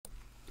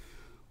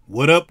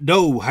What up,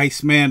 though?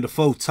 Heist man, the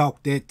foe,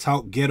 talk that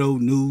talk, ghetto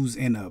news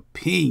and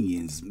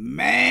opinions.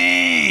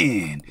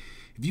 Man,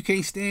 if you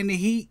can't stand the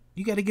heat,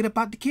 you got to get up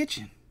out the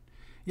kitchen.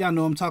 Y'all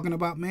know what I'm talking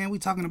about, man. We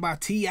talking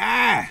about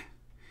T.I.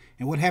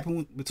 and what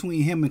happened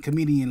between him and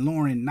comedian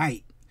Lauren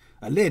Knight.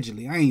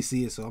 Allegedly. I ain't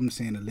see it, so I'm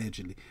saying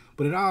allegedly.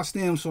 But it all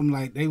stems from,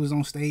 like, they was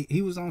on stage.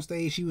 He was on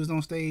stage. She was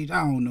on stage. I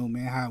don't know,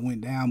 man, how it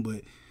went down,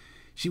 but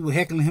she was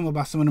heckling him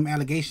about some of them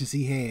allegations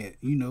he had.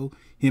 You know,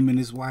 him and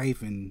his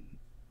wife and,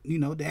 you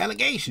know, the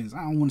allegations. I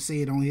don't want to say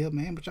it on here,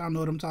 man, but y'all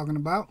know what I'm talking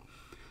about.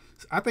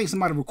 I think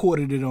somebody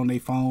recorded it on their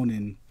phone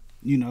and,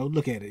 you know,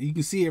 look at it. You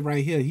can see it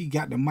right here. He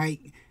got the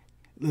mic.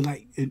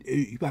 Like,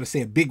 you got to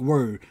say a big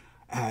word.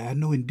 I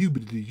know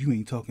indubitably you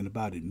ain't talking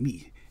about it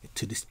me.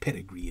 To this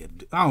pedigree.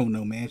 I don't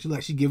know, man.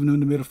 She giving him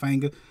the middle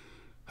finger.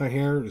 Her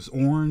hair is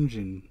orange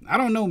and I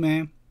don't know,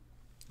 man.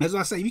 As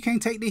I say, you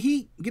can't take the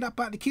heat. Get up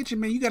out the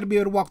kitchen, man. You got to be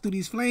able to walk through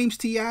these flames,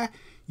 T.I.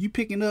 You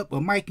picking up a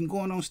mic and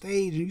going on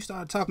stage and you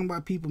start talking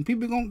about people and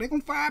people they're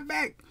gonna fire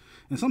back.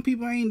 And some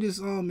people ain't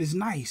as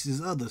nice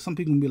as others. Some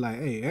people gonna be like,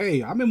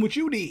 hey, I remember what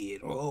you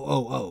did.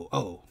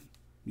 Oh.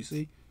 You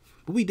see?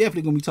 But we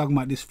definitely gonna be talking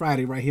about this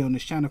Friday right here on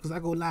this channel because I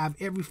go live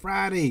every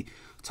Friday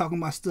talking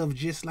about stuff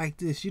just like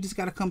this. You just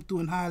gotta come through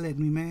and holler at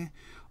me, man.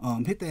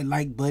 Hit that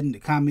like button, the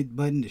comment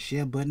button, the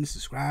share button, the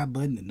subscribe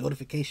button, the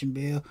notification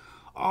bell.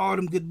 All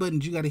them good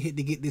buttons you gotta hit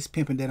to get this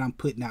pimping that I'm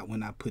putting out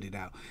when I put it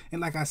out. And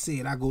like I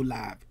said, I go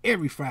live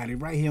every Friday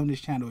right here on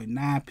this channel at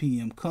 9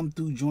 p.m. Come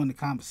through, join the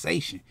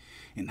conversation,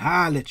 and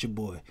holler at your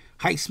boy.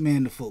 Heist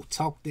man the foe.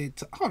 Talk that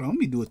talk. Hold on, let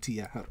me do a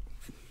T.I. Hold on.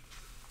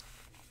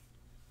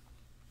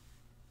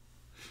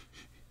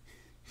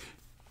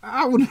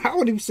 I wouldn't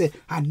even say,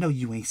 I know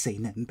you ain't say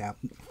nothing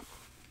about me.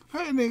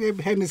 That nigga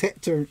having his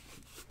hat turned.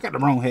 Got the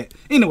wrong hat.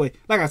 Anyway,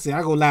 like I said,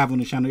 I go live on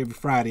the channel every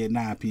Friday at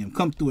 9 p.m.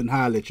 Come through and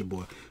holler at your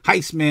boy.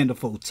 Heist man the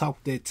foe.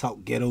 Talk that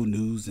talk, ghetto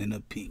news and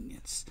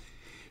opinions.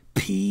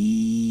 Peace.